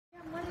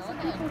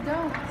People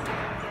don't.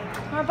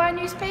 Want to buy a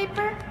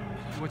newspaper?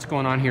 What's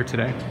going on here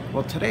today?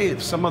 Well, today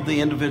some of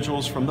the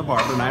individuals from the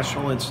Barber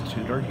National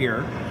Institute are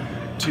here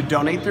to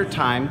donate their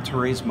time to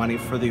raise money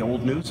for the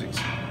Old Newsies.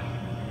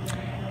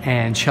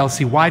 And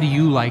Chelsea, why do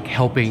you like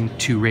helping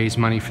to raise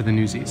money for the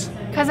Newsies?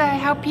 Because I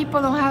help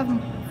people don't have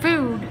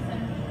food.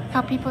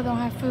 Help people don't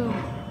have food.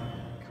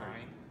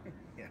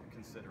 Yeah,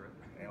 consider it.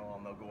 And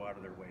they'll go out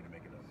of their way to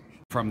make a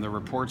donation. From the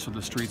reports of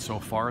the street so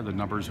far, the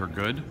numbers are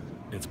good.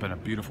 It's been a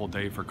beautiful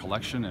day for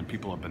collection, and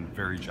people have been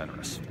very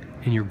generous.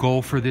 And your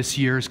goal for this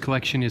year's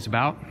collection is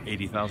about?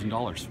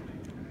 $80,000.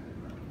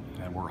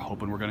 And we're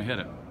hoping we're going to hit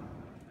it.